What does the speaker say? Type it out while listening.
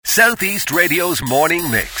Southeast Radio's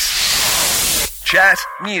morning mix. Chat,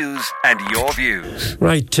 news and your views.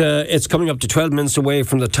 Right, it's coming up to 12 minutes away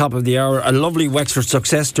from the top of the hour. A lovely Wexford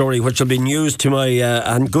success story which will be news to my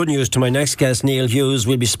and good news to my next guest, Neil Hughes.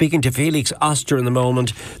 We'll be speaking to Felix Oster in the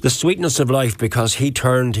moment. The sweetness of life, because he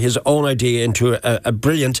turned his own idea into a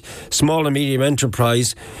brilliant small and medium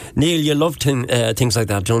enterprise. Neil, you love things like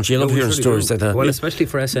that, don't you? You love hearing stories like that. Well, especially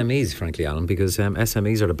for SMEs, frankly, Alan, because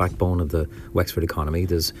SMEs are the backbone of the Wexford economy.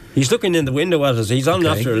 He's looking in the window at us. He's on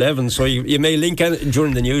after 11, so you may link out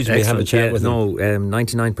during the news. We have a chat with him.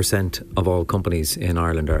 99% of all companies in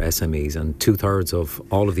Ireland are SMEs, and 2/3 of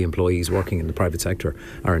all of the employees working in the private sector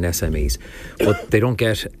are in SMEs. But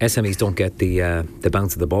SMEs don't get the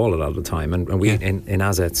bounce of the ball a lot of the time. And we in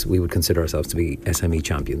Azets, we would consider ourselves to be SME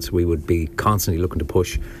champions. We would be constantly looking to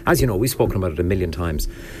push. As you know, we've spoken about it a million times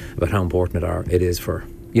about how important it is for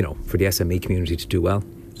the SME community to do well.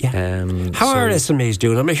 Yeah. How are SMEs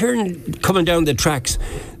doing? I'm hearing coming down the tracks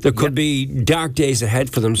there could be dark days ahead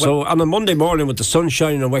for them. So on a Monday morning with the sun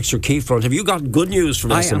shining on Wexford Quayfront, have you got good news from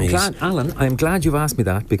SMEs? I'm glad you've asked me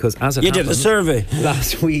that, because as it happened, did a survey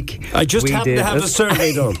last week. I just happened to have a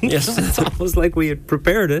survey done. Yes, it's almost like we had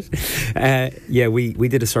prepared it. We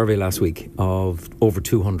did a survey last week of over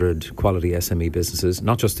 200 quality SME businesses,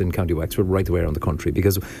 not just in County Wexford, right the way around the country.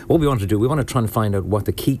 Because what we want to do, we want to try and find out what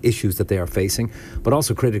the key issues that they are facing, but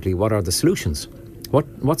also critically, what are the solutions?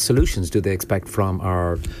 What solutions do they expect from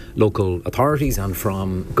our local authorities and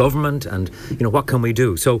from government, and what can we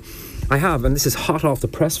do? So I have, and this is hot off the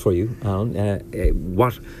press for you, Alan,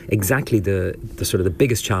 what exactly the sort of the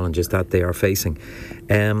biggest challenges that they are facing.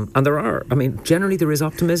 And there are, generally there is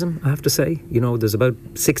optimism, I have to say. There's about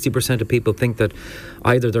 60% of people think that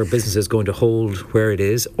either their business is going to hold where it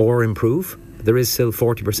is or improve. There is still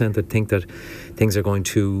 40% that think that things are going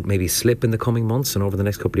to maybe slip in the coming months and over the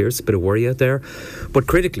next couple of years. A bit of worry out there. But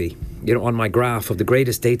critically, on my graph of the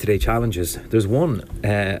greatest day-to-day challenges, there's one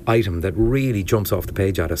item that really jumps off the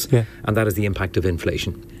page at us, and that is the impact of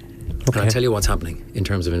inflation. Okay. And I'll tell you what's happening in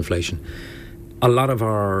terms of inflation. A lot of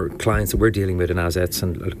our clients that we're dealing with in Azets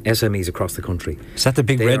and SMEs across the country. Is that the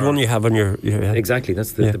big red one you have on your head? Exactly,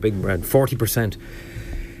 that's the big red. 40%.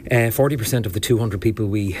 40% of the 200 people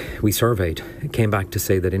we surveyed came back to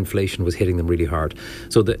say that inflation was hitting them really hard.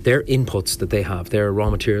 So that their inputs that they have, their raw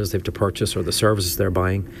materials they have to purchase or the services they're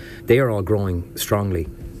buying, they are all growing strongly,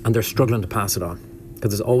 and they're struggling to pass it on. Because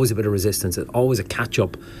there's always a bit of resistance, there's always a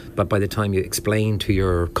catch-up. But by the time you explain to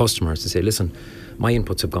your customers to say, listen, my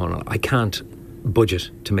inputs have gone on, I can't budget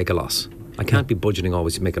to make a loss. I can't be budgeting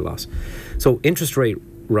always to make a loss. So interest rate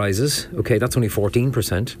rises, okay, that's only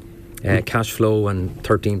 14%. Cash flow and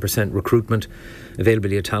 13%, recruitment,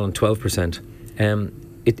 availability of talent 12%.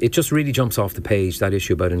 It just really jumps off the page, that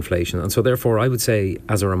issue about inflation. And so therefore I would say,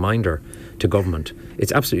 as a reminder to government,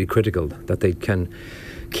 it's absolutely critical that they can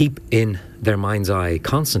keep in their mind's eye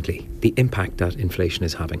constantly the impact that inflation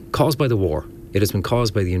is having, caused by the war. It has been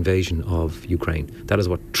caused by the invasion of Ukraine. That is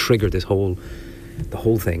what triggered the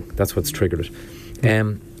whole thing. That's what's triggered it.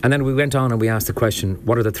 And then we went on and we asked the question,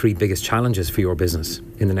 what are the 3 biggest challenges for your business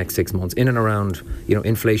in the next 6 months? In and around,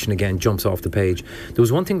 inflation again jumps off the page. There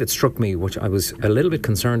was one thing that struck me, which I was a little bit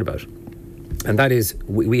concerned about. And that is,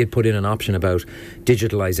 we had put in an option about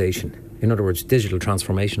digitalisation. In other words, digital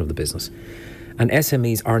transformation of the business. And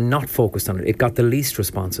SMEs are not focused on it. It got the least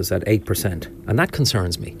responses at 8%. And that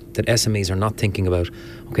concerns me, that SMEs are not thinking about,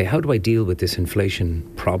 okay, how do I deal with this inflation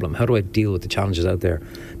problem? How do I deal with the challenges out there?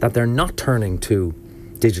 That they're not turning to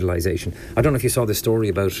digitalisation. I don't know if you saw this story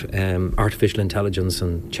about artificial intelligence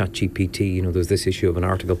and ChatGPT. There's this issue of an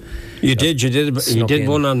article. You did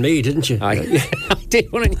one on me, didn't you? I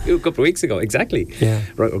did one on you a couple of weeks ago, exactly. Yeah.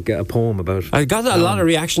 Right, a poem about... I got a lot of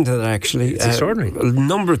reaction to that, actually. It's extraordinary. A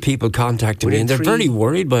number of people contacted me, and they're very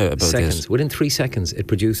worried about this. Within 3 seconds, it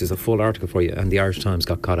produces a full article for you, and the Irish Times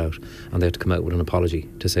got caught out, and they had to come out with an apology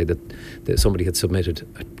to say that somebody had submitted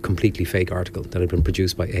a completely fake article that had been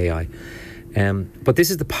produced by AI. But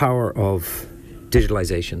this is the power of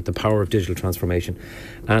digitalisation, the power of digital transformation.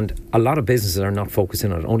 And a lot of businesses are not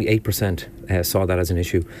focusing on it. Only 8% saw that as an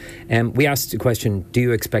issue. We asked the question, do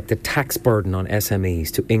you expect the tax burden on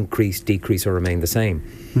SMEs to increase, decrease or remain the same?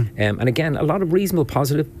 And again, a lot of reasonable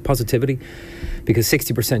positivity, because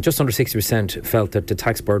 60%, just under 60% felt that the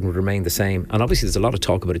tax burden would remain the same. And obviously there's a lot of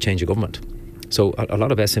talk about a change of government. So a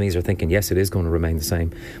lot of SMEs are thinking, yes, it is going to remain the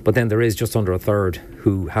same. But then there is just under a third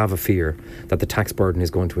who have a fear that the tax burden is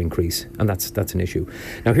going to increase. And that's an issue.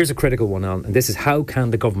 Now, here's a critical one, Alan, and this is, how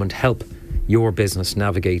can the government help your business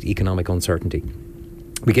navigate economic uncertainty?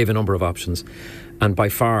 We gave a number of options, and by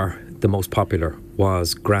far the most popular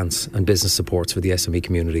was grants and business supports for the SME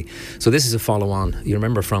community. So this is a follow-on. You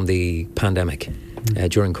remember from the pandemic,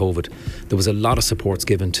 during COVID, there was a lot of supports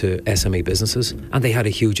given to SME businesses, and they had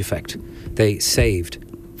a huge effect. They saved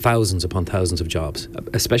thousands upon thousands of jobs,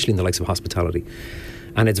 especially in the likes of hospitality.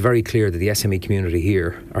 And it's very clear that the SME community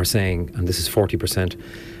here are saying, and this is 40%,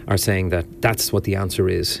 are saying that that's what the answer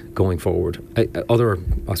is going forward. Other,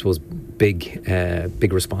 I suppose,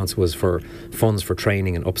 big response was for funds for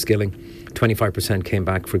training and upskilling. 25% came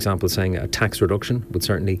back, for example, saying a tax reduction would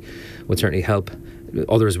certainly help.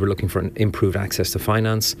 Others were looking for an improved access to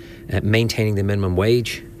finance, maintaining the minimum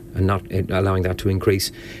wage and not allowing that to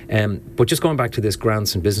increase. But just going back to this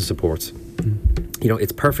grants and business supports,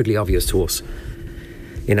 it's perfectly obvious to us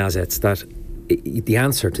in Azets that the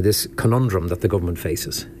answer to this conundrum that the government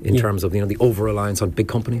faces in terms of the over-reliance on big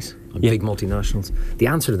companies, on big multinationals, the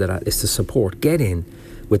answer to that is to get in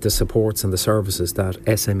with the supports and the services that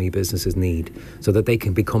SME businesses need so that they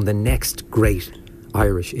can become the next great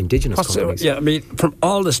Irish indigenous companies. Yeah, I mean, from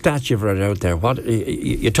all the stats you've read out there, what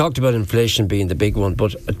you talked about inflation being the big one,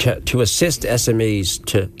 but to assist SMEs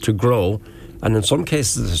to grow, and in some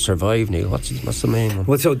cases to survive, Neil, what's the main one?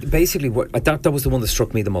 Well, so basically, that was the one that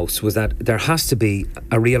struck me the most, was that there has to be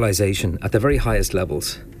a realisation at the very highest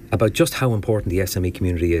levels about just how important the SME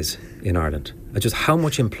community is in Ireland, and just how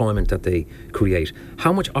much employment that they create,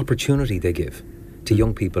 how much opportunity they give to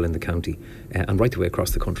young people in the county and right the way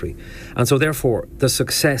across the country. And so therefore the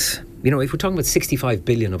success, if we're talking about 65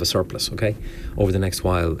 billion of a surplus, okay, over the next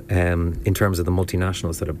while, in terms of the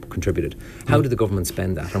multinationals that have contributed, how did the government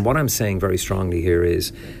spend that? And what I'm saying very strongly here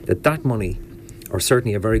is that money, or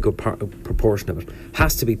certainly a very good proportion of it,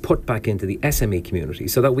 has to be put back into the SME community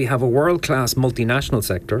so that we have a world-class multinational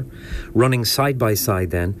sector running side by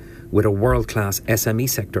side then with a world-class SME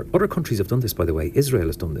sector. Other countries have done this, by the way. Israel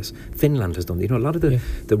has done this. Finland has done this. A lot of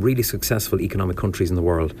the really successful economic countries in the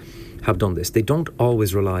world have done this. They don't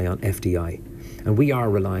always rely on FDI. And we are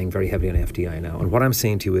relying very heavily on FDI now. And what I'm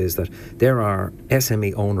saying to you is that there are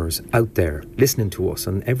SME owners out there listening to us,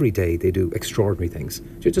 and every day they do extraordinary things.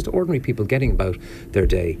 Just ordinary people getting about their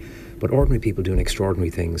day, but ordinary people doing extraordinary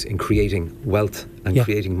things in creating wealth and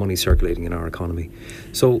creating money circulating in our economy.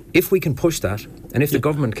 So if we can push that, and if the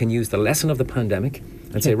government can use the lesson of the pandemic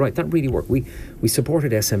and say, right, that really worked. We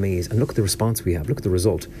supported SMEs, and look at the response we have, look at the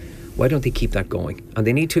result. Why don't they keep that going? And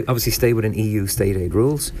they need to obviously stay within EU state aid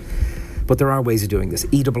rules. But there are ways of doing this.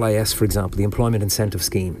 EIS, for example, the Employment Incentive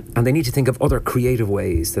Scheme. And they need to think of other creative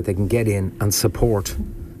ways that they can get in and support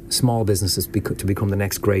small businesses to become the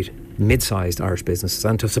next great mid-sized Irish businesses,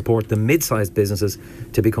 and to support the mid-sized businesses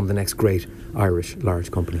to become the next great Irish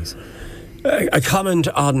large companies. A comment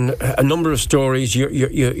on a number of stories.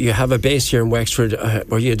 You have a base here in Wexford.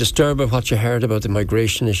 Were you disturbed by what you heard about the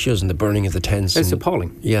migration issues and the burning of the tents? It's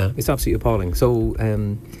appalling. Yeah. It's absolutely appalling. So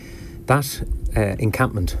that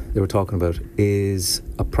encampment they were talking about is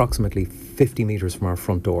approximately 50 metres from our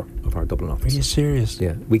front door of our Dublin office. Are you serious?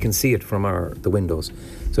 Yeah, we can see it from the windows.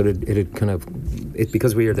 So it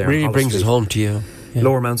because we are there. Really brings it home to you. Yeah.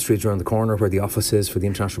 Lower Mount Street around the corner where the office is for the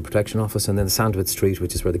International Protection Office, and then the Sandwich Street,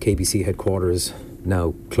 which is where the KBC headquarters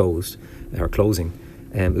now closing.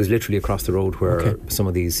 It was literally across the road where some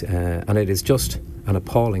of these, and it is just an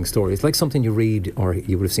appalling story. It's like something you read or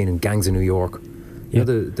you would have seen in Gangs of New York. You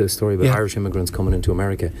know the story about Irish immigrants coming into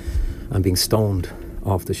America and being stoned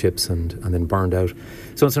off the ships and then burned out.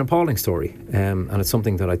 So it's an appalling story, and it's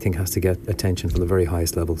something that I think has to get attention from the very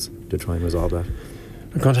highest levels to try and resolve that.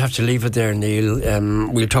 We're going to have to leave it there, Neil.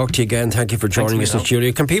 We'll talk to you again. Thank you for joining us in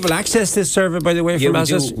studio. Can people access this survey, by the way, from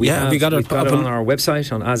Azets? We've got it on our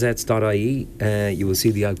website, on azets.ie. You will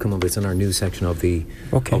see the outcome of it. It's in our news section of the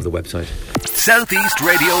website. Southeast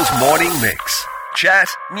Radio's morning mix. Chat,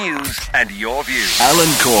 news and your views. Alan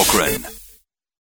Corcoran.